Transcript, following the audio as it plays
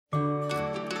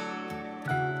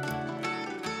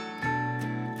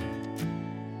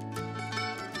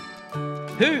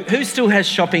Who still has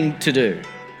shopping to do?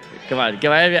 Come on,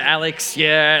 go over, Alex.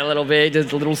 Yeah, a little bit.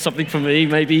 Just a little something for me,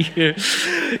 maybe.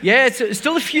 Yeah, it's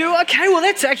still a few. Okay, well,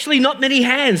 that's actually not many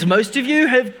hands. Most of you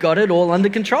have got it all under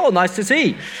control. Nice to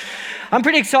see. I'm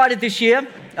pretty excited this year.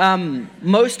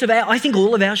 I think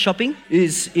all of our shopping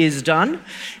is done,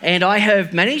 and I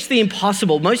have managed the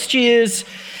impossible. Most years,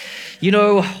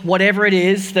 whatever it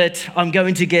is that I'm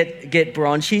going to get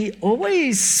Bronchi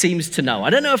always seems to know. I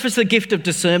don't know if it's the gift of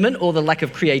discernment or the lack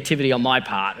of creativity on my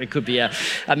part. It could be a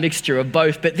mixture of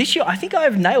both. But this year, I think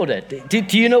I've nailed it.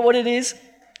 Do you know what it is?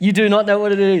 You do not know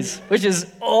what it is, which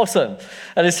is awesome.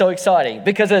 And it's so exciting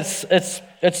because it's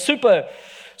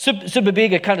super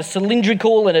big, kind of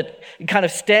cylindrical, and it kind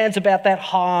of stands about that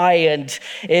high, and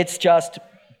it's just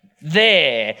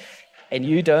there, and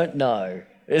you don't know.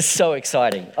 It's so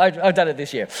exciting. I've done it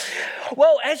this year.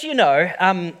 Well, as you know,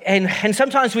 and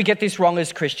sometimes we get this wrong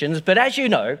as Christians, but as you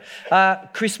know,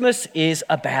 Christmas is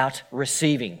about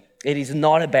receiving. It is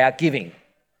not about giving.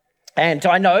 And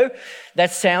I know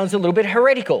that sounds a little bit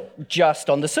heretical just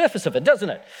on the surface of it, doesn't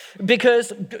it?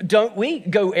 Because don't we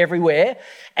go everywhere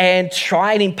and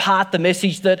try and impart the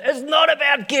message that it's not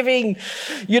about giving,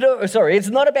 it's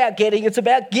not about getting, it's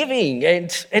about giving.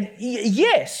 And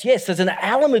yes, there's an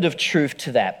element of truth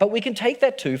to that, but we can take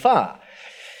that too far.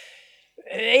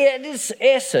 In its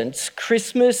essence,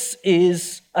 Christmas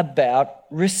is about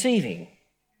receiving.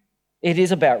 It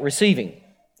is about receiving.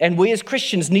 And we as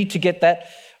Christians need to get that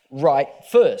right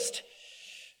first.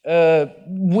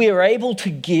 We're able to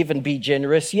give and be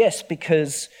generous, yes,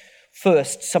 because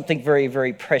first something very,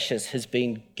 very precious has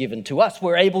been given to us.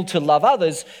 We're able to love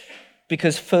others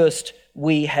because first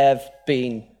we have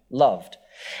been loved.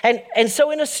 And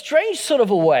so in a strange sort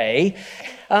of a way,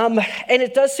 and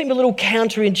it does seem a little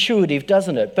counterintuitive,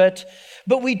 doesn't it? But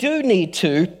we do need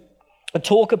to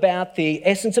talk about the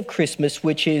essence of Christmas,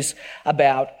 which is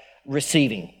about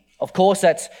receiving. Of course,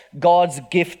 that's God's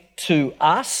gift to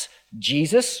us,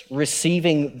 Jesus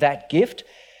receiving that gift.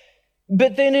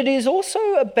 But then it is also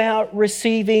about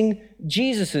receiving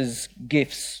Jesus's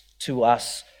gifts to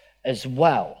us as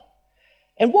well.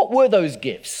 And what were those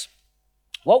gifts?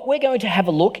 Well, we're going to have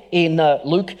a look in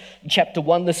Luke chapter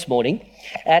 1 this morning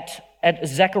at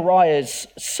Zechariah's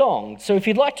song. So if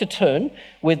you'd like to turn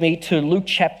with me to Luke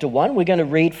chapter 1, we're going to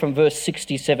read from verse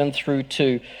 67 through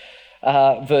to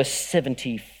verse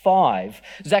 75.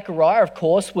 Zechariah, of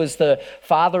course, was the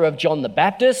father of John the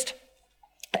Baptist,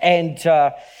 and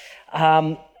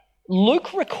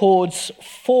Luke records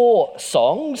 4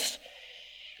 songs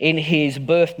in his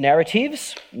birth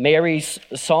narratives: Mary's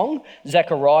song,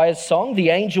 Zechariah's song, the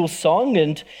angel's song,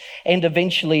 and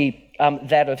eventually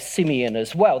that of Simeon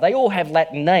as well. They all have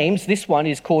Latin names. This one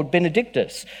is called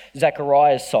Benedictus,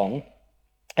 Zechariah's song.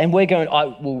 And I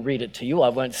will read it to you. I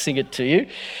won't sing it to you.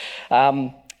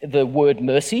 The word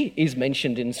mercy is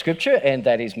mentioned in Scripture, and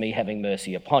that is me having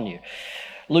mercy upon you.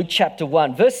 Luke chapter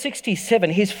 1, verse 67,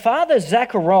 his father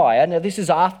Zechariah, now this is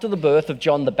after the birth of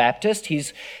John the Baptist,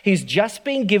 he's just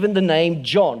been given the name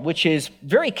John, which is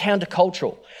very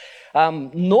countercultural.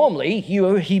 Normally,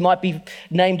 he might be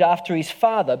named after his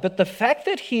father, but the fact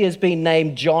that he has been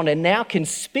named John and now can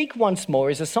speak once more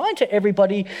is a sign to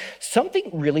everybody something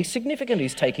really significant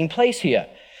is taking place here.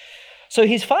 So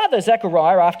his father,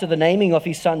 Zechariah, after the naming of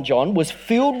his son John, was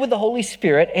filled with the Holy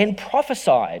Spirit and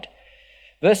prophesied.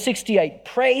 Verse 68,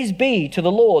 praise be to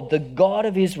the Lord, the God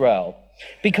of Israel,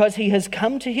 because he has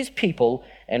come to his people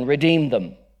and redeemed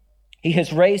them. He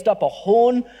has raised up a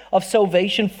horn of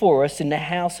salvation for us in the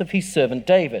house of his servant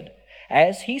David,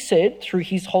 as he said through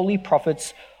his holy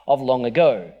prophets of long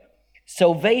ago.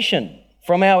 Salvation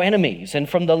from our enemies and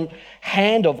from the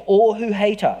hand of all who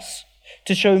hate us,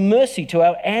 to show mercy to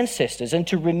our ancestors and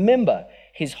to remember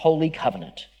his holy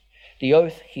covenant, the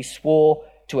oath he swore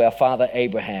to our father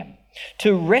Abraham,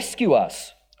 to rescue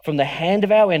us from the hand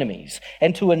of our enemies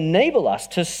and to enable us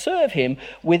to serve him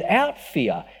without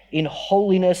fear in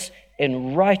holiness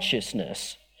and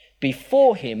righteousness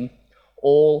before him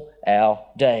all our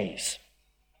days.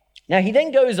 Now, he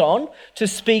then goes on to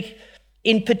speak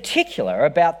in particular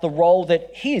about the role that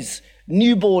his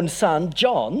newborn son,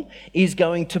 John, is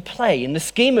going to play in the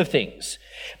scheme of things.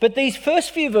 But these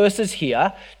first few verses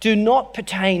here do not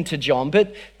pertain to John,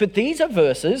 but these are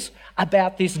verses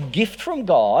about this gift from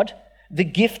God, the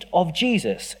gift of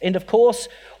Jesus. And of course,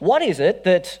 what is it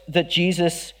that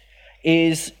Jesus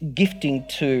is gifting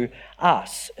to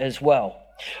us as well?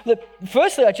 Look,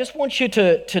 firstly, I just want you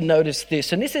to notice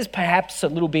this, and this is perhaps a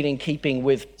little bit in keeping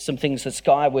with some things that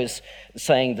Sky was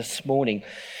saying this morning.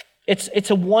 It's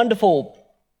a wonderful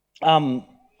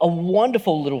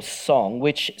little song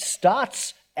which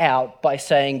starts out by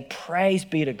saying, praise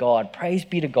be to God, praise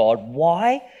be to God.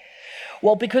 Why?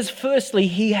 Well, because firstly,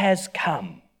 he has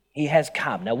come. He has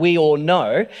come. Now, we all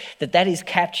know that is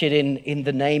captured in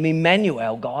the name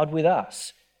Emmanuel, God with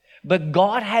us. But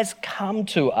God has come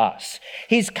to us.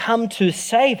 He's come to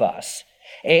save us.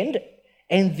 And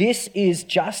this is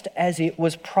just as it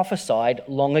was prophesied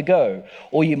long ago,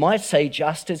 or you might say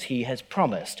just as he has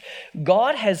promised.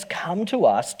 God has come to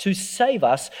us to save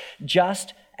us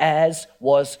just as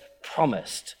was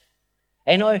promised.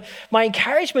 And my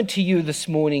encouragement to you this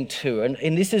morning too,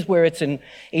 and this is where it's in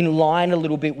line a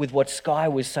little bit with what Sky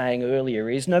was saying earlier,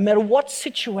 is no matter what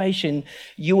situation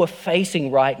you are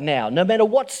facing right now, no matter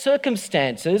what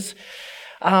circumstances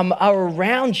are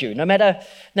around you, no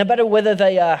matter whether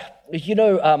they are,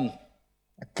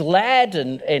 glad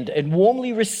and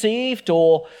warmly received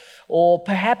or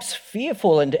perhaps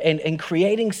fearful and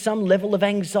creating some level of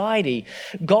anxiety,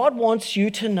 God wants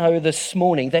you to know this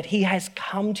morning that he has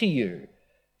come to you,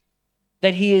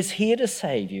 that he is here to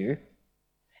save you,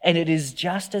 and it is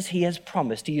just as he has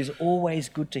promised. He is always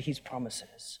good to his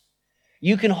promises.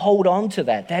 You can hold on to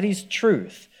that. That is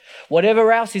truth.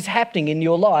 Whatever else is happening in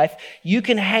your life, you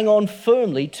can hang on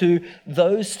firmly to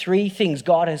those three things.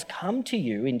 God has come to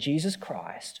you in Jesus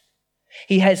Christ.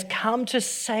 He has come to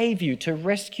save you, to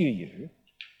rescue you.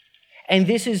 And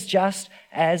this is just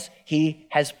as he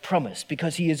has promised,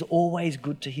 because he is always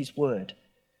good to his word.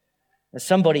 Now,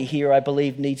 somebody here, I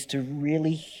believe, needs to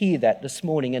really hear that this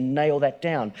morning and nail that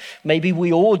down. Maybe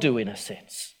we all do, in a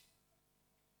sense.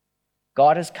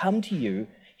 God has come to you.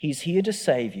 He's here to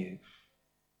save you.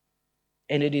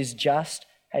 And it is just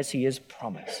as he has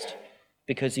promised,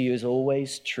 because he is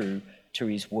always true to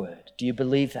his word. Do you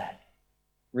believe that?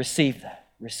 Receive that.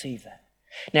 Receive that.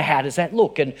 Now, how does that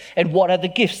look? And what are the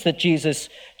gifts that Jesus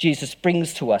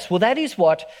brings to us? Well, that is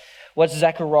what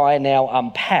Zechariah now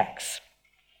unpacks.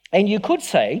 And you could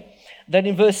say that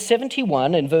in verse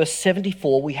 71 and verse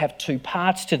 74, we have two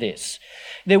parts to this.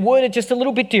 They're worded just a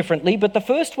little bit differently, but the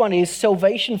first one is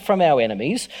salvation from our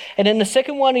enemies, and then the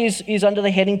second one is under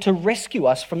the heading to rescue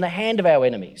us from the hand of our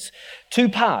enemies. Two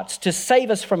parts: to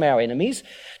save us from our enemies,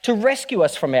 to rescue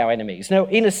us from our enemies. Now,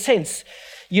 in a sense,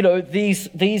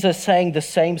 these are saying the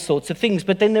same sorts of things,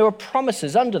 but then there are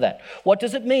promises under that. What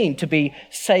does it mean to be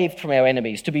saved from our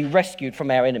enemies, to be rescued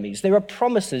from our enemies? There are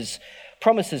promises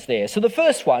there. So the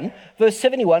first one, verse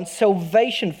 71,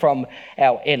 salvation from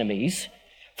our enemies,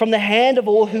 from the hand of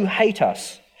all who hate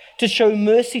us, to show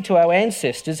mercy to our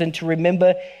ancestors and to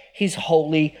remember his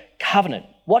holy covenant.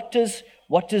 What does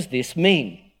this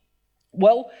mean?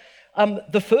 Well,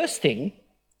 the first thing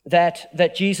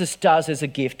that Jesus does as a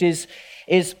gift is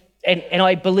and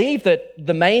I believe that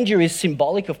the manger is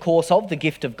symbolic, of course, of the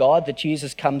gift of God, that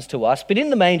Jesus comes to us. But in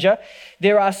the manger,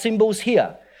 there are symbols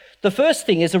here. The first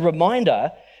thing is a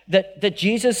reminder that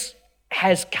Jesus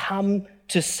has come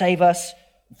to save us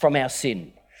from our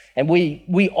sin. And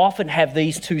we often have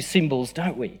these two symbols,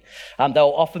 don't we?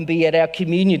 They'll often be at our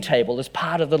communion table as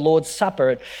part of the Lord's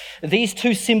Supper. And these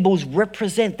two symbols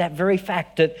represent that very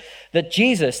fact that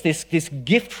Jesus, this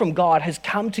gift from God, has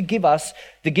come to give us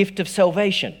the gift of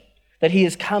salvation, that he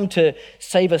has come to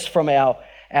save us from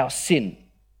our sin.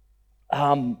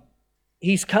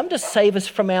 He's come to save us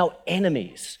from our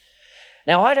enemies.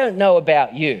 Now, I don't know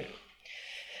about you.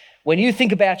 When you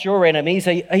think about your enemies,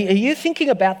 are you thinking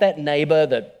about that neighbor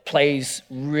that plays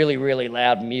really, really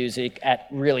loud music at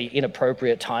really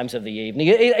inappropriate times of the evening?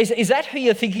 Is that who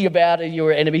you're thinking about,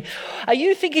 your enemy? Are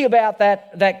you thinking about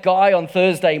that guy on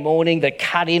Thursday morning that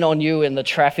cut in on you in the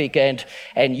traffic and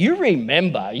you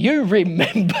remember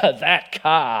that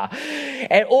car?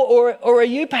 Or are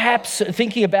you perhaps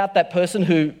thinking about that person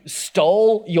who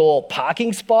stole your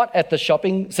parking spot at the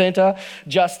shopping centre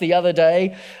just the other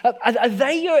day? Are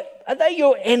they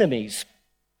your enemies?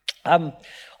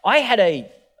 I had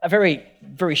a very,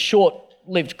 very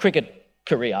short-lived cricket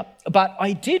career, but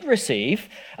I did receive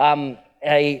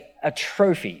a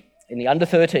trophy in the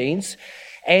under-13s,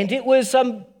 and it was,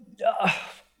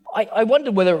 I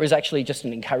wondered whether it was actually just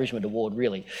an encouragement award,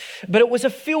 really, but it was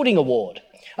a fielding award.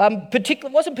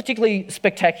 Wasn't particularly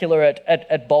spectacular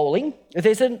at bowling.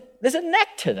 There's a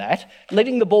knack to that,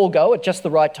 letting the ball go at just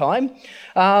the right time,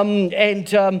 and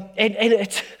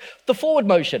it's, the forward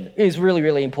motion is really,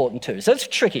 really important too. So it's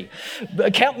tricky.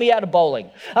 Count me out of bowling.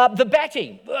 The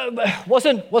batting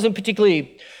wasn't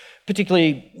particularly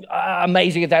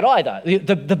amazing at that either.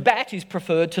 The bat is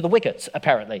preferred to the wickets,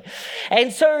 apparently.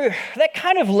 And so that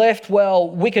kind of left,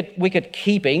 wicket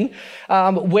keeping,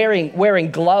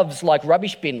 wearing gloves like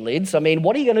rubbish bin lids. I mean,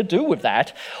 what are you going to do with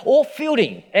that? Or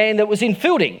fielding. And it was in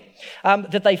fielding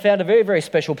that they found a very, very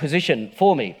special position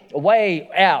for me, way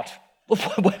out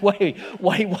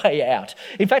way out.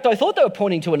 In fact, I thought they were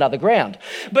pointing to another ground,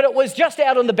 but it was just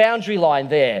out on the boundary line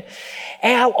there.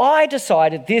 How I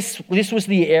decided this was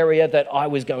the area that I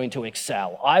was going to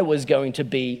excel. I was going to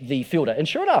be the fielder. And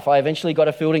sure enough, I eventually got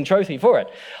a fielding trophy for it.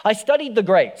 I studied the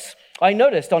greats. I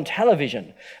noticed on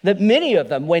television that many of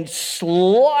them went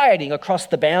sliding across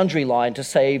the boundary line to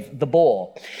save the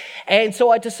ball. And so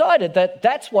I decided that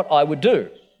that's what I would do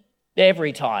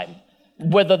every time,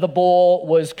 whether the ball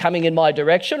was coming in my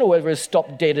direction or whether it was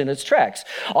stopped dead in its tracks.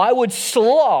 I would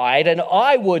slide and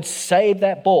I would save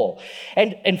that ball.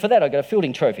 And for that, I got a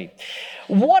fielding trophy.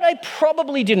 What I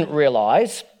probably didn't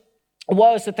realize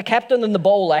was that the captain and the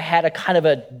bowler had a kind of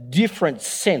a different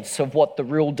sense of what the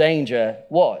real danger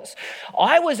was.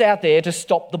 I was out there to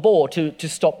stop the ball, to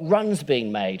stop runs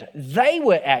being made. They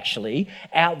were actually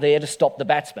out there to stop the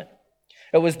batsman.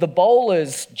 It was the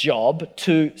bowler's job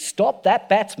to stop that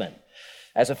batsman.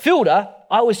 As a fielder,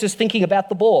 I was just thinking about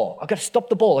the ball. I've got to stop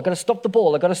the ball. I've got to stop the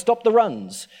ball. I've got to stop the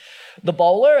runs. The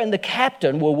bowler and the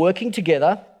captain were working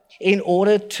together in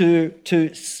order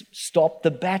to stop the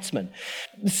batsman.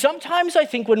 Sometimes I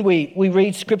think when we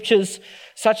read scriptures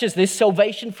such as this,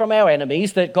 salvation from our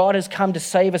enemies, that God has come to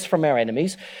save us from our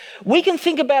enemies, we can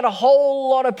think about a whole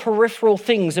lot of peripheral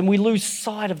things and we lose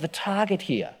sight of the target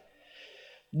here.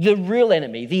 The real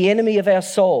enemy, the enemy of our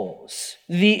souls,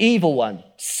 the evil one,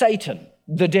 Satan,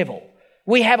 the devil.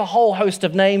 We have a whole host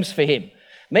of names for him.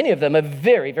 Many of them are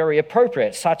very, very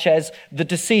appropriate, such as the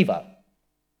deceiver.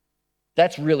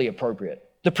 That's really appropriate.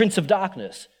 The prince of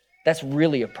darkness. That's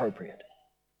really appropriate.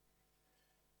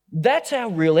 That's our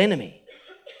real enemy.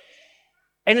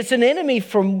 And it's an enemy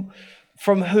from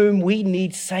whom we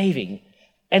need saving.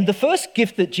 And the first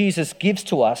gift that Jesus gives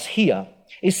to us here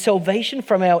is salvation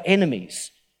from our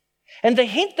enemies. And the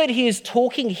hint that he is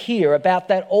talking here about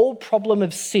that old problem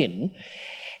of sin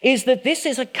is that this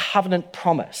is a covenant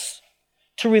promise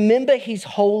to remember his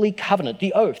holy covenant,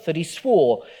 the oath that he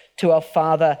swore to our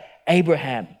father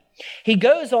Abraham. He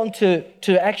goes on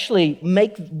to actually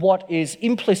make what is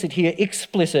implicit here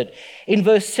explicit in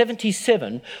verse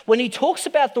 77 when he talks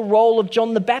about the role of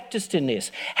John the Baptist in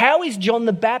this. How is John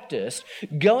the Baptist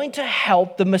going to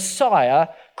help the Messiah,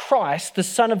 Christ, the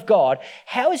Son of God?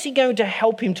 How is he going to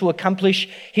help him to accomplish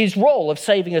his role of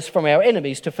saving us from our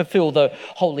enemies to fulfill the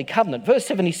Holy Covenant? Verse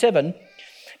 77,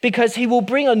 because he will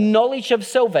bring a knowledge of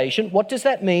salvation. What does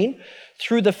that mean?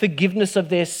 Through the forgiveness of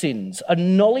their sins. A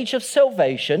knowledge of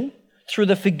salvation through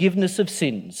the forgiveness of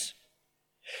sins.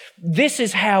 This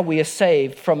is how we are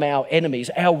saved from our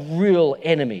enemies, our real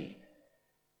enemy,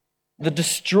 the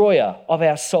destroyer of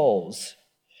our souls.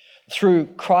 Through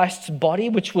Christ's body,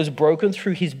 which was broken,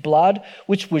 through his blood,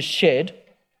 which was shed,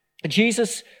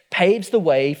 Jesus paves the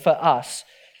way for us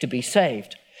to be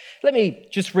saved. Let me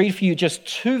just read for you just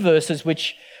two verses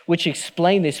which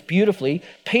explain this beautifully.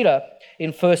 Peter,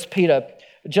 in 1 Peter,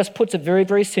 just puts it very,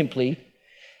 very simply.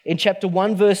 In chapter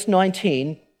 1, verse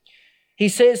 19, he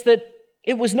says that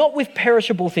it was not with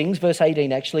perishable things, verse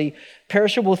 18 actually,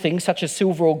 perishable things such as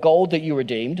silver or gold that you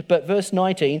redeemed, but verse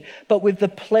 19, but with the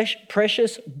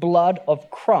precious blood of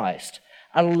Christ,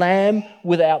 a lamb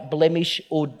without blemish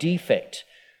or defect.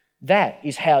 That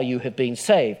is how you have been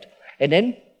saved. And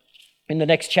then in the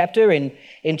next chapter, in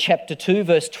chapter 2,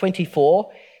 verse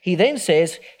 24, he then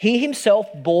says, he himself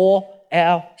bore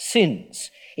our sins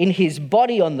in his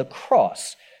body on the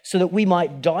cross, so that we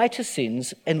might die to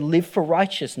sins and live for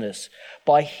righteousness.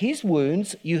 By his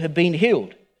wounds you have been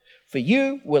healed. For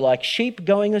you were like sheep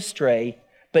going astray,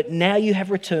 but now you have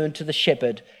returned to the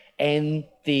shepherd and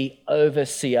the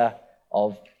overseer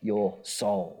of your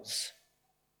souls.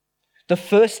 The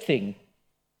first gift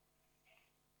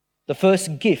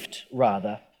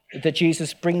that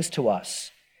Jesus brings to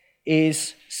us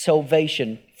is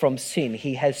salvation from sin.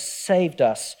 He has saved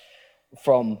us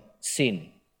from sin.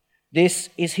 This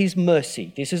is his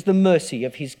mercy. This is the mercy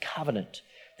of his covenant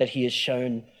that he has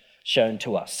shown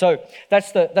to us. So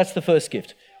that's the first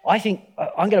gift. I think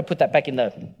I'm going to put that back in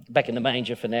the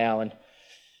manger for now, and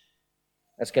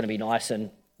that's going to be nice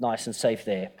and safe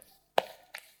there.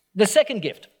 The second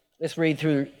gift. Let's read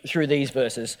through these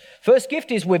verses. First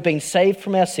gift is we've been saved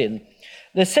from our sin.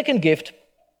 The second gift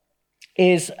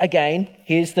is, again,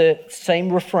 here's the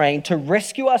same refrain, to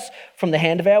rescue us from the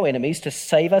hand of our enemies, to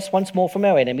save us once more from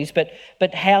our enemies.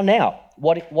 But how now?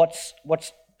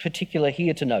 What's particular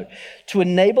here to note? To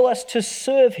enable us to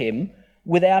serve him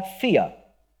without fear,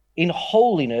 in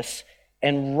holiness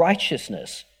and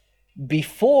righteousness,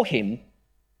 before him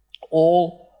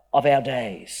all of our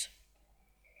days.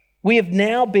 We have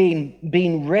now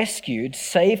been rescued,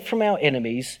 saved from our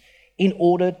enemies, in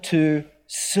order to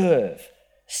serve.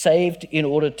 Saved in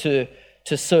order to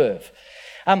serve.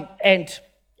 And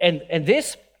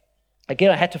this,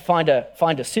 again, I had to find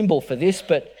a symbol for this,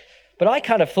 but I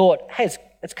kind of thought, hey,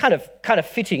 it's kind of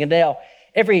fitting. And now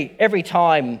every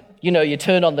time, you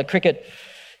turn on the cricket,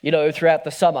 throughout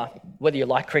the summer, whether you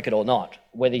like cricket or not,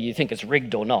 whether you think it's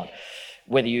rigged or not,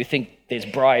 whether you think there's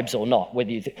bribes or not,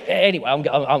 anyway, I'm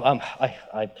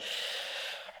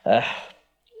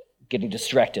getting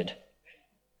distracted.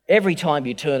 Every time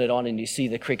you turn it on and you see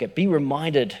the cricket, be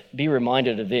reminded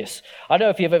of this. I don't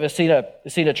know if you've ever seen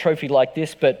a trophy like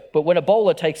this, but when a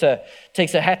bowler takes a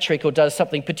hat trick or does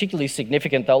something particularly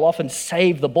significant, they'll often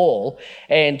save the ball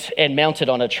and mount it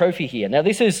on a trophy here. Now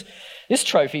this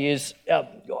trophy is,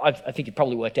 I think you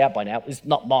probably worked out by now, is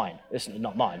not mine. It's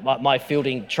not mine. My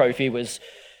fielding trophy was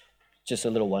just a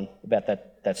little one about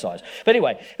that size. But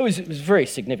anyway, it was very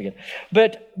significant.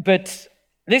 But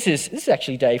this is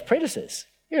actually Dave Prentice's.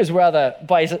 He was rather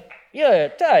basic. Yeah,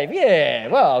 Dave. Yeah,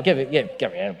 well, give me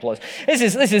an applause. This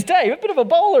is Dave, a bit of a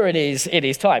bowler in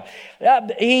his time.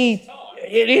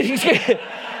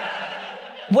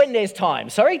 When there's time.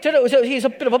 Sorry, he's a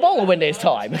bit of a bowler when there's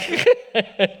time.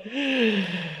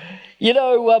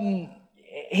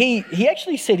 He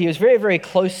actually said he was very, very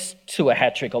close to a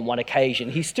hat trick on one occasion.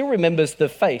 He still remembers the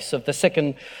face of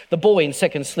the boy in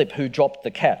second slip who dropped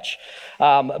the catch,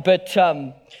 Not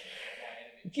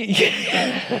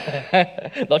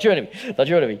your enemy.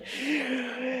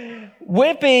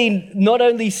 We've been not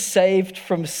only saved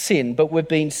from sin, but we've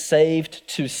been saved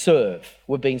to serve.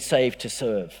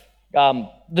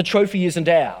 The trophy isn't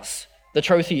ours. The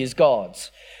trophy is God's.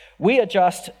 We are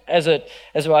just, as I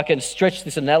can stretch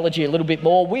this analogy a little bit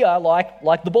more, we are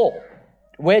like the ball.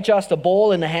 We're just a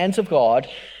ball in the hands of God,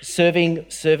 serving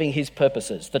His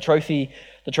purposes. The trophy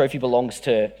belongs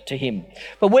to Him.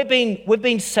 But we've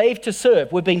been saved to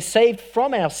serve. We've been saved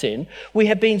from our sin. We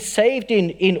have been saved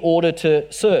in order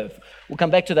to serve. We'll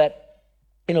come back to that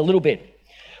in a little bit.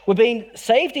 We've been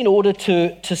saved in order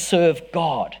to serve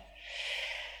God.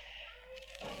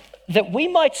 That we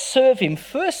might serve Him,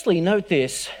 firstly, note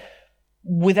this,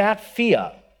 without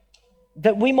fear.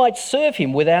 That we might serve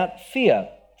Him without fear.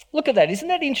 Look at that. Isn't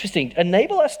that interesting?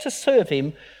 Enable us to serve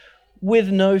Him with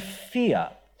no fear.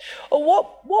 Or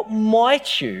what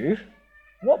might you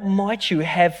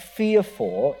have fear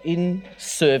for in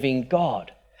serving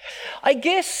God? I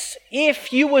guess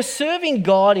if you were serving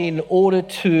God in order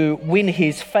to win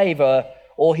His favor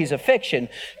or His affection,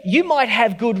 you might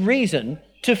have good reason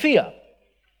to fear.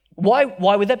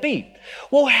 Why would that be?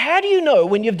 Well, how do you know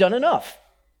when you've done enough?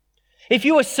 If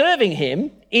you are serving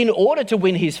Him in order to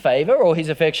win His favor or His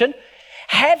affection,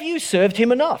 have you served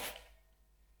Him enough?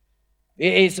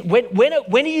 When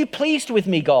are you pleased with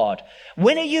me, God?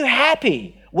 When are you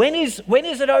happy? When is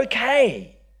it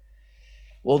okay?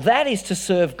 Well, that is to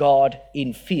serve God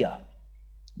in fear.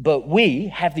 But we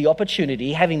have the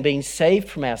opportunity, having been saved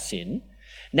from our sin,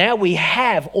 now we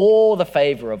have all the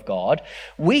favor of God,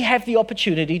 we have the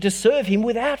opportunity to serve Him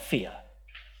without fear.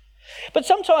 But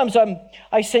sometimes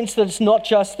I sense that it's not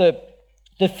just the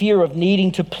fear of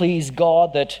needing to please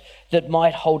God that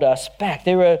might hold us back.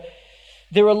 There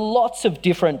are lots of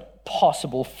different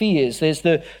possible fears. There's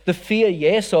the fear,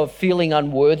 yes, of feeling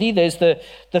unworthy. There's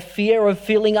the fear of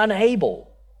feeling unable.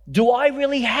 Do I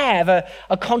really have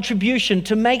a contribution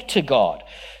to make to God?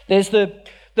 There's the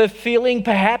feeling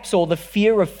perhaps, or the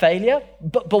fear of failure.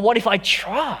 But what if I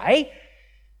try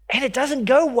and it doesn't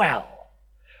go well?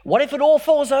 What if it all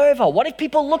falls over? What if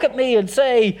people look at me and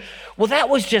say, well, that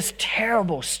was just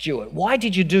terrible, Stewart. Why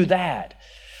did you do that?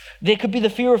 There could be the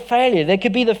fear of failure. There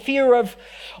could be the fear of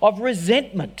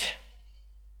resentment.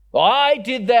 I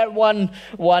did that one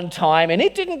time and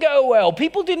it didn't go well.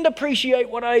 People didn't appreciate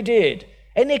what I did.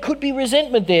 And there could be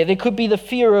resentment there. There could be the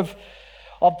fear of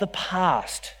the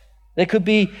past. There could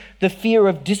be the fear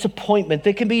of disappointment.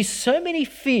 There can be so many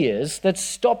fears that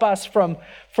stop us from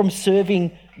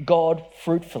serving God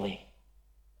fruitfully.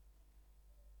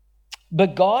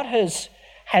 But God has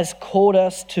called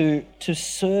us to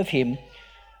serve Him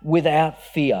without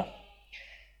fear.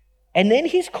 And then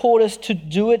He's called us to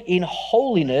do it in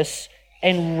holiness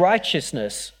and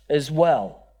righteousness as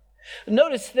well.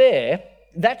 Notice there,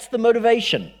 that's the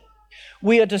motivation.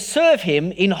 We are to serve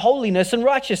Him in holiness and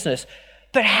righteousness.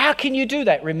 But how can you do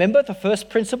that? Remember the first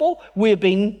principle? We've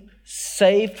been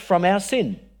saved from our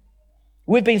sin.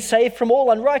 We've been saved from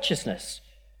all unrighteousness.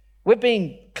 We've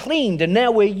been cleaned and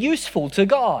now we're useful to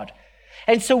God.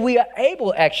 And so we are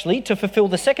able actually to fulfill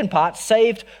the second part,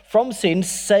 saved from sin,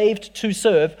 saved to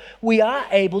serve. We are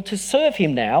able to serve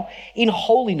Him now in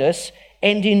holiness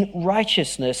and in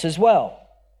righteousness as well.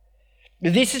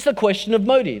 This is the question of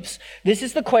motives. This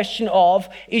is the question of,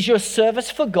 is your service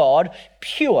for God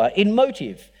pure in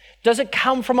motive? Does it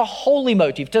come from a holy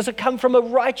motive? Does it come from a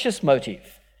righteous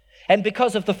motive? And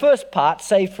because of the first part,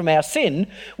 saved from our sin,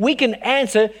 we can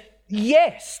answer,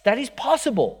 yes, that is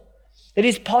possible. It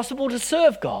is possible to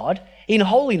serve God in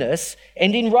holiness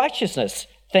and in righteousness,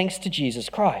 thanks to Jesus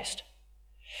Christ.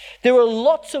 There are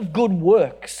lots of good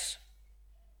works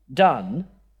done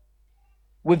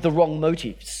with the wrong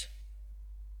motives.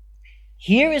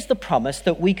 Here is the promise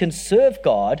that we can serve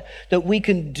God, that we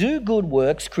can do good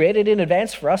works created in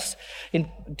advance for us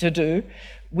to do.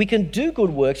 We can do good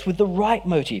works with the right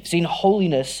motives, in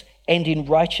holiness and in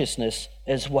righteousness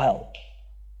as well.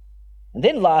 And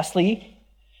then lastly,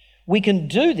 we can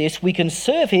do this, we can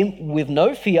serve him with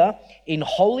no fear, in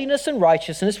holiness and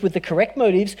righteousness with the correct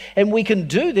motives, and we can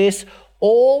do this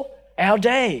all our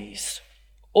days.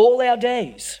 All our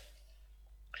days.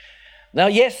 Now,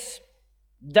 yes,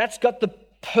 that's got the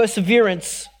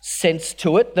perseverance sense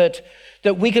to it,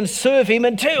 that we can serve him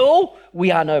until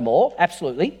we are no more,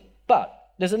 absolutely. But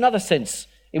there's another sense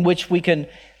in which we can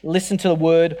listen to the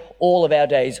word all of our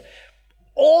days.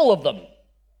 All of them.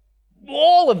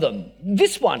 All of them.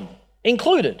 This one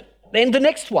included. And the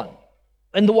next one.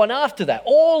 And the one after that.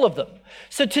 All of them.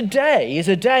 So today is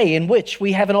a day in which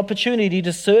we have an opportunity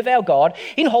to serve our God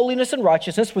in holiness and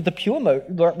righteousness with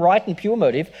the right and pure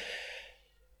motive.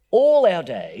 All our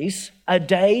days are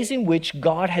days in which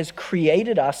God has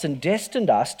created us and destined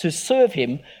us to serve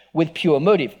him with pure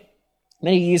motive.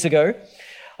 Many years ago,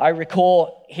 I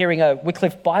recall hearing a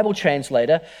Wycliffe Bible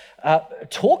translator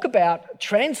talk about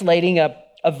translating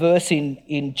a verse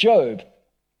in Job.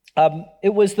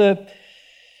 It was the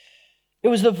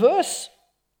verse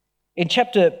in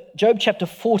Job chapter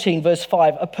 14, verse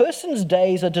 5. A person's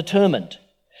days are determined.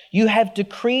 You have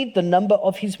decreed the number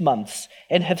of his months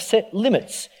and have set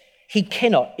limits he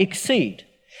cannot exceed.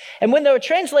 And when they were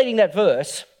translating that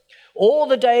verse,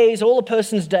 all a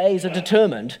person's days are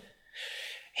determined,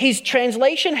 his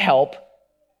translation help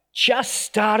just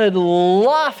started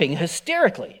laughing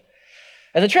hysterically.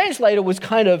 And the translator was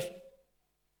kind of,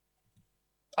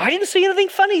 I didn't see anything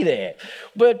funny there.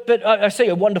 But I see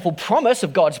a wonderful promise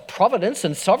of God's providence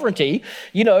and sovereignty.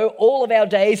 You know, all of our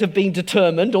days have been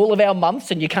determined, all of our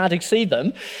months, and you can't exceed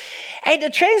them. And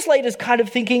the translator's kind of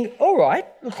thinking, all right,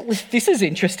 this is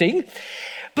interesting.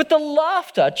 But the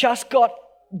laughter just got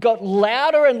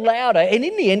louder and louder. And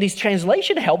in the end, his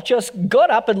translation help just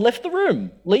got up and left the room,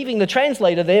 leaving the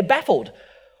translator there baffled.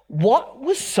 What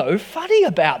was so funny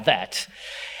about that?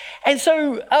 And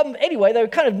so, anyway, they were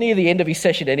kind of near the end of his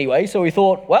session anyway, so he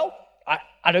thought, well,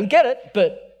 I don't get it,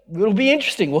 but it'll be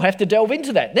interesting. We'll have to delve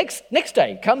into that. Next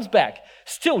day, comes back,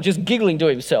 still just giggling to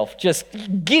himself, just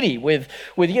giddy with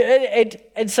you.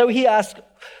 And so he asked,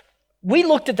 we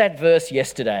looked at that verse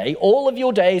yesterday. All of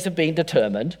your days have been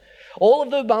determined. All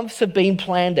of the months have been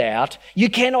planned out. You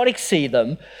cannot exceed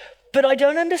them. But I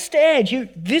don't understand.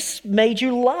 This made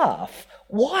you laugh.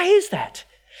 Why is that?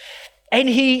 And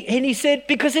he said,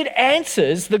 because it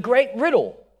answers the great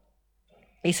riddle.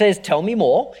 He says, tell me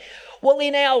more. Well,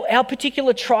 in our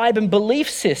particular tribe and belief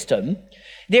system,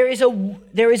 there is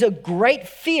a great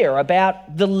fear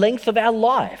about the length of our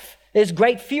life. There's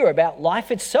great fear about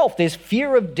life itself. There's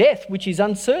fear of death, which is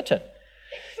uncertain.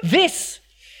 This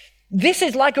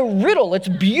is like a riddle. It's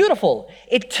beautiful.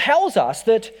 It tells us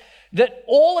that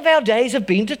all of our days have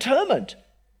been determined.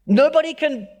 Nobody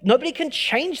can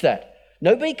change that.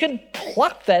 Nobody can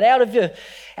pluck that out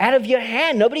of your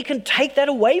hand. Nobody can take that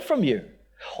away from you.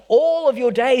 All of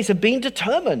your days have been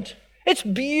determined. It's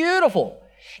beautiful.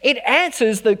 It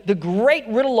answers the great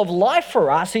riddle of life for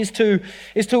us is to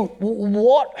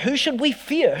who should we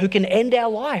fear? Who can end our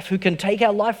life? Who can take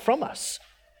our life from us?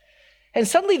 And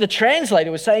suddenly the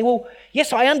translator was saying, well,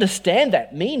 yes, I understand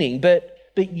that meaning, but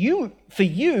you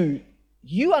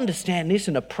understand this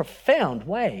in a profound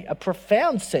way, a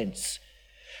profound sense.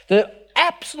 The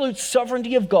absolute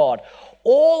sovereignty of God.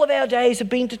 All of our days have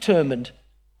been determined.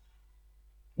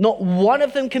 Not one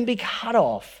of them can be cut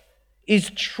off is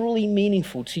truly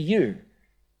meaningful to you.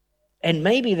 And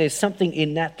maybe there's something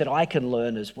in that I can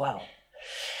learn as well.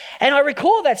 And I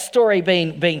recall that story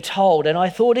being told, and I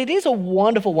thought it is a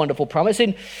wonderful, wonderful promise.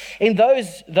 In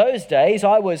those days,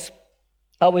 I was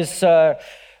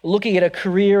looking at a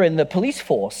career in the police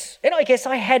force, and I guess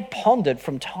I had pondered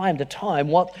from time to time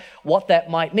what that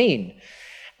might mean.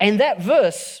 And that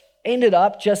verse ended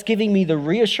up just giving me the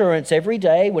reassurance every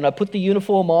day when I put the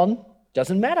uniform on,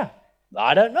 doesn't matter.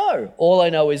 I don't know. All I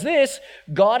know is this: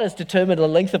 God has determined the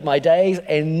length of my days,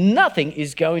 and nothing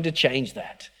is going to change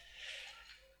that.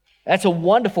 That's a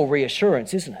wonderful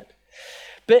reassurance, isn't it?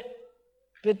 But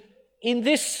in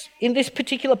this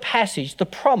particular passage, the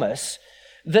promise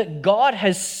that God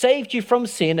has saved you from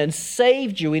sin and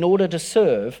saved you in order to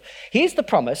serve. Here's the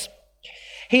promise.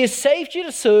 He has saved you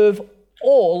to serve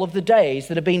all of the days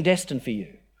that have been destined for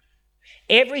you.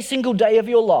 Every single day of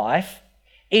your life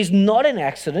is not an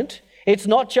accident. It's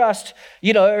not just,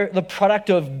 the product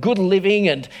of good living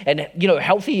and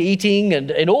healthy eating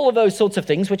and all of those sorts of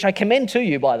things, which I commend to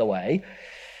you, by the way.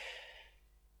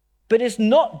 But it's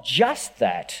not just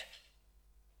that.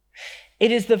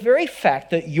 It is the very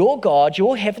fact that your God,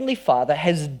 your Heavenly Father,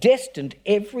 has destined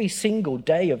every single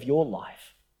day of your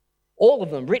life. All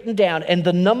of them written down, and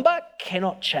the number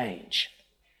cannot change.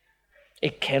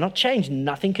 It cannot change.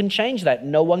 Nothing can change that.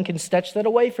 No one can snatch that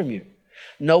away from you.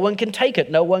 No one can take it.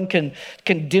 No one can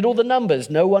diddle the numbers.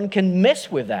 No one can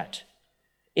mess with that.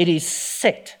 It is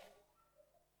set.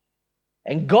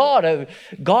 And God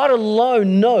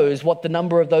alone knows what the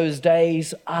number of those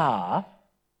days are.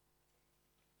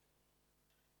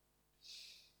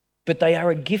 But they are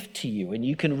a gift to you, and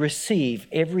you can receive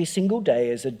every single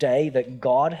day as a day that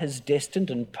God has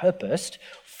destined and purposed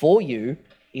for you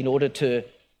in order to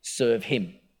serve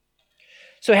Him.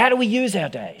 So how do we use our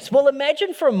days? Well,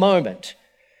 imagine for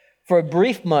a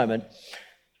brief moment,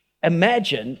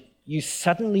 imagine you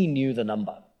suddenly knew the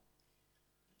number.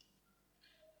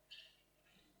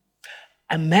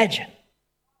 Imagine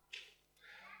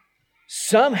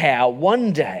somehow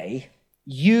one day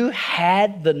you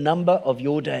had the number of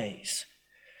your days.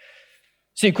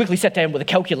 So you quickly sat down with a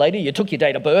calculator, you took your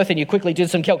date of birth and you quickly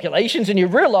did some calculations and you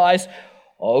realized,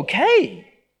 okay,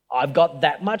 I've got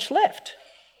that much left.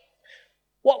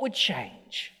 What would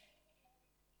change?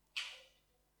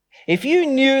 If you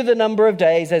knew the number of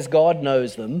days as God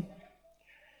knows them,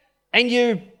 and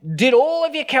you did all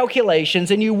of your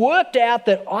calculations and you worked out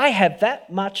that I have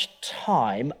that much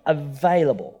time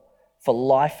available for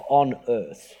life on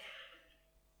earth,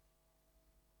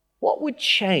 what would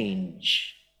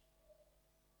change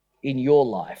in your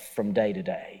life from day to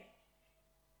day?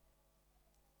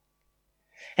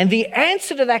 And the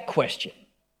answer to that question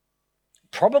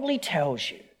probably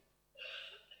tells you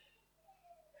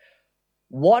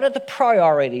what are the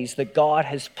priorities that God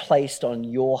has placed on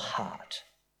your heart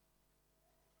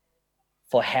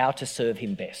for how to serve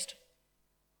Him best.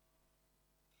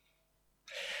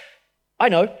 I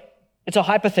know, it's a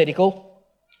hypothetical,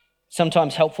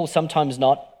 sometimes helpful, sometimes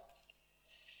not.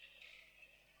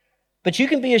 But you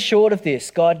can be assured of this,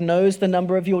 God knows the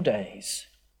number of your days.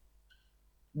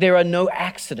 There are no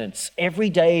accidents. Every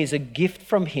day is a gift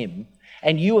from Him,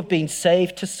 and you have been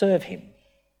saved to serve Him.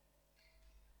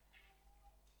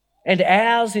 And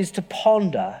ours is to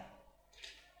ponder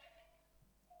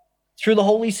through the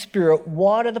Holy Spirit,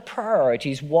 what are the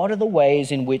priorities, what are the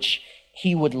ways in which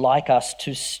He would like us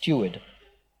to steward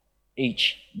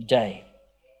each day.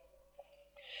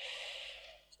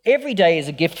 Every day is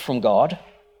a gift from God,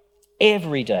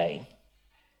 every day.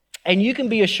 And you can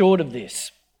be assured of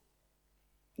this.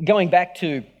 Going back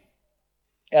to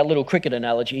our little cricket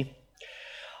analogy,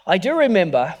 I do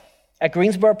remember at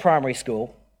Greensborough Primary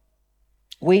School,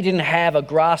 we didn't have a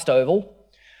grassed oval.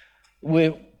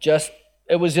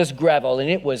 It was just gravel, and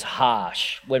it was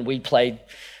harsh when we played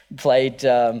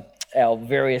our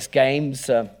various games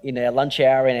in our lunch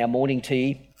hour and our morning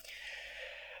tea.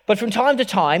 But from time to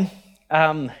time,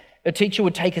 a teacher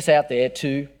would take us out there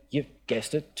to, you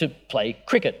guessed it, to play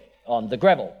cricket on the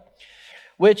gravel,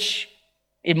 which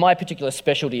in my particular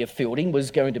specialty of fielding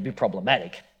was going to be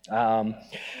problematic.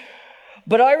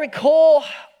 But I recall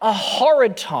a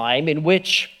horrid time in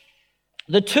which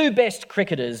the two best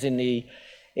cricketers in the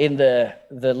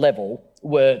level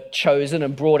were chosen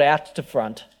and brought out to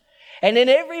front. And then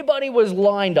everybody was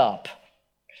lined up.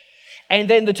 And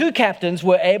then the two captains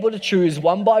were able to choose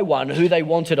one by one who they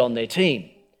wanted on their team.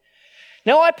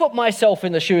 Now, I put myself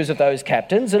in the shoes of those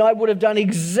captains, and I would have done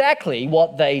exactly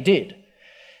what they did.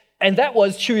 And that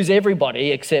was choose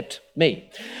everybody except me.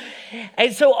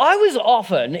 And so I was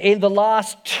often in the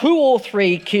last 2 or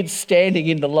 3 kids standing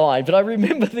in the line, but I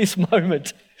remember this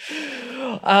moment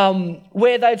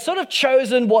where they'd sort of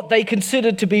chosen what they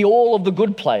considered to be all of the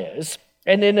good players.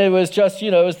 And then there was just,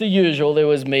 as the usual, there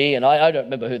was me, and I don't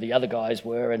remember who the other guys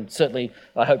were, and certainly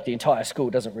I hope the entire school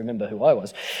doesn't remember who I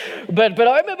was. But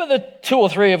I remember the 2 or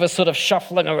 3 of us sort of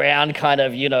shuffling around, kind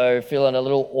of, feeling a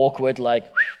little awkward, like.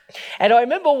 And I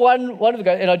remember one of the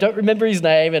guys, and I don't remember his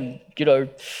name, and,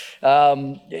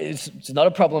 it's not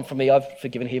a problem for me, I've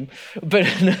forgiven him. But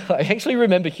I actually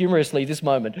remember humorously this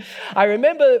moment. I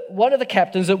remember one of the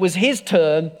captains, it was his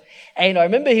turn, and I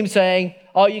remember him saying,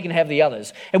 "Oh, you can have the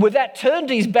others." And with that, turned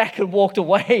his back and walked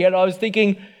away. And I was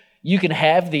thinking, you can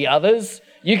have the others?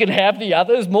 You can have the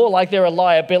others more like they're a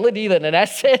liability than an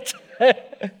asset.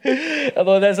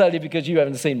 Although that's only because you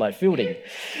haven't seen my fielding,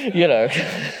 you know.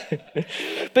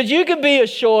 But you can be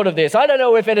assured of this. I don't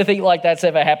know if anything like that's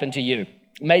ever happened to you.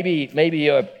 Maybe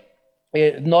you're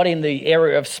not in the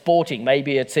area of sporting.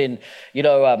 Maybe it's in,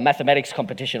 a mathematics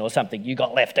competition or something. You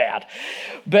got left out.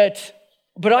 But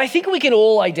I think we can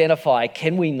all identify,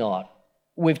 can we not,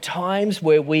 with times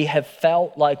where we have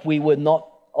felt like we were not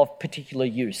of particular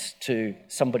use to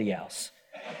somebody else.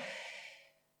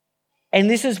 And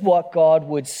this is what God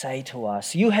would say to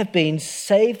us. You have been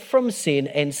saved from sin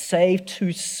and saved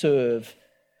to serve.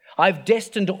 I've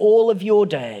destined all of your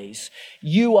days.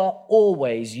 You are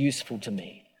always useful to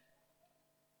me.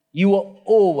 You are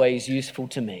always useful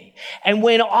to me. And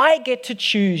when I get to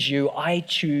choose you, I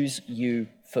choose you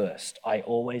first. I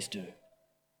always do.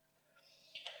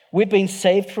 We've been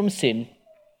saved from sin.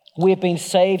 We've been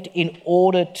saved in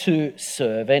order to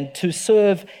serve, and to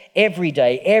serve every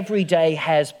day. Every day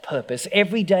has purpose.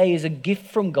 Every day is a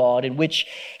gift from God in which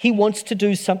he wants to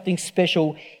do something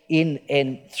special in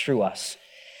and through us.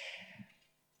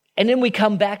 And then we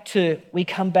come back to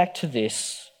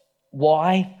this.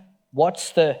 Why?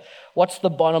 What's the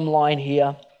bottom line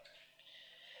here?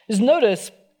 Is notice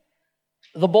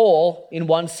the ball, in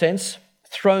one sense,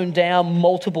 thrown down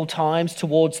multiple times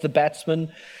towards the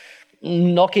batsman,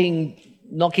 knocking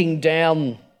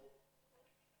down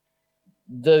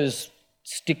those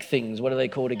stick things. What are they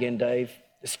called again, Dave?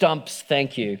 Stumps.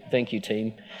 Thank you,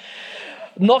 team.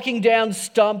 Knocking down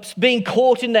stumps, being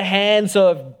caught in the hands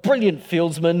of brilliant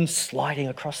fieldsmen, sliding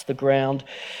across the ground.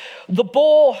 The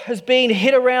ball has been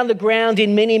hit around the ground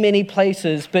in many, many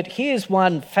places, but here's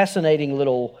one fascinating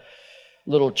little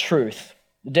truth.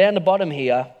 Down the bottom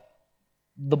here,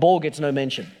 the ball gets no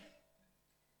mention.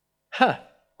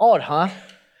 Odd, huh?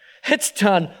 It's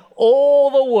done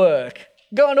all the work,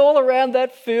 gone all around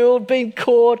that field, been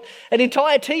caught. An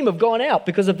entire team have gone out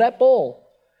because of that ball.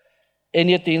 And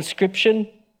yet the inscription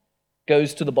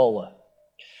goes to the bowler.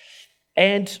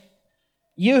 And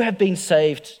you have been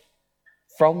saved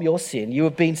from your sin. You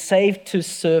have been saved to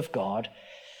serve God.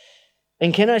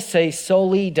 And can I say,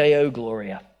 soli Deo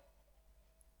Gloria?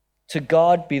 To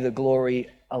God be the glory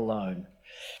alone.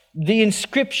 The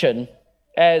inscription,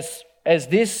 as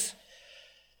this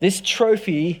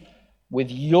trophy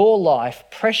with your life,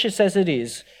 precious as it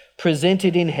is,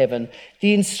 presented in heaven,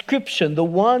 the inscription, the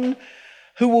one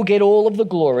who will get all of the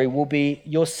glory, will be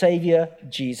your Saviour,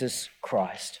 Jesus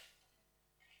Christ.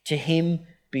 To him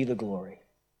be the glory.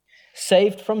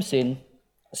 Saved from sin,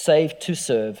 saved to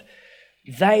serve.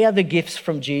 They are the gifts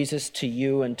from Jesus to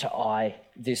you and to I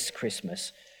this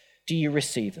Christmas. Do you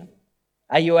receive them?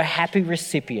 Are you a happy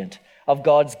recipient of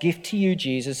God's gift to you,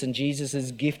 Jesus, and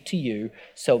Jesus' gift to you,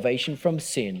 salvation from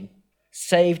sin,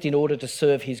 saved in order to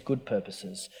serve his good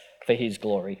purposes for his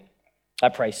glory? I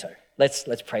pray so.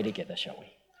 Let's pray together, shall we?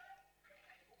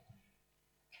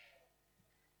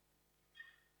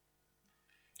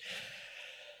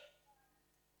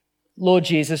 Lord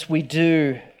Jesus, we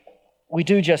do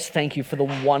just thank you for the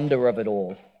wonder of it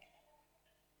all.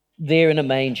 There in a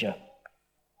manger,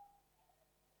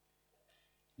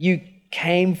 you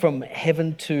came from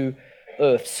heaven to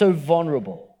earth, so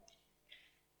vulnerable.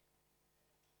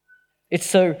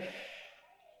 It's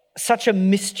such a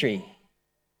mystery,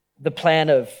 the plan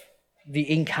of the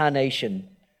incarnation.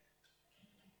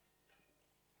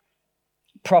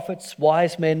 Prophets,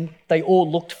 wise men, they all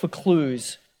looked for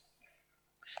clues,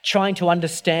 trying to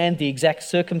understand the exact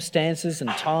circumstances and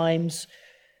times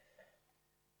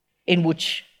in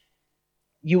which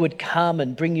you would come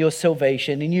and bring your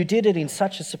salvation, and you did it in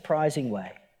such a surprising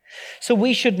way. So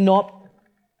we should not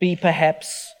be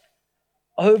perhaps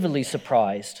overly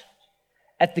surprised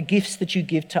at the gifts that you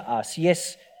give to us.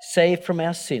 Yes, saved from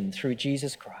our sin through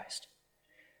Jesus Christ,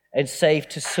 and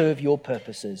saved to serve your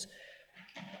purposes.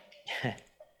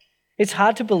 It's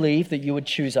hard to believe that you would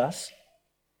choose us.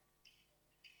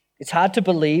 It's hard to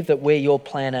believe that we're your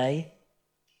plan A,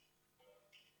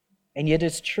 and yet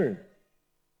it's true.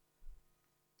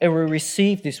 And we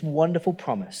receive this wonderful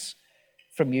promise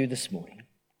from you this morning.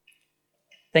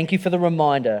 Thank you for the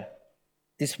reminder,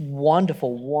 this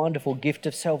wonderful, wonderful gift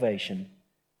of salvation.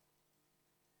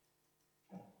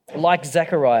 Like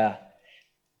Zechariah,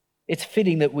 it's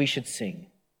fitting that we should sing.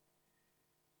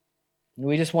 And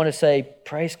we just want to say,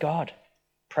 praise God.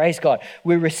 Praise God.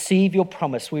 We receive your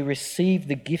promise. We receive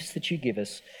the gifts that you give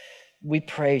us. We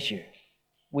praise you.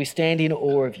 We stand in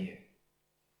awe of you.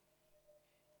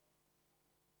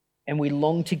 And we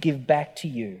long to give back to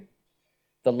you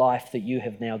the life that you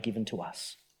have now given to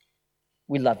us.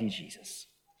 We love you, Jesus.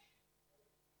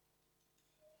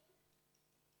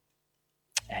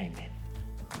 Amen.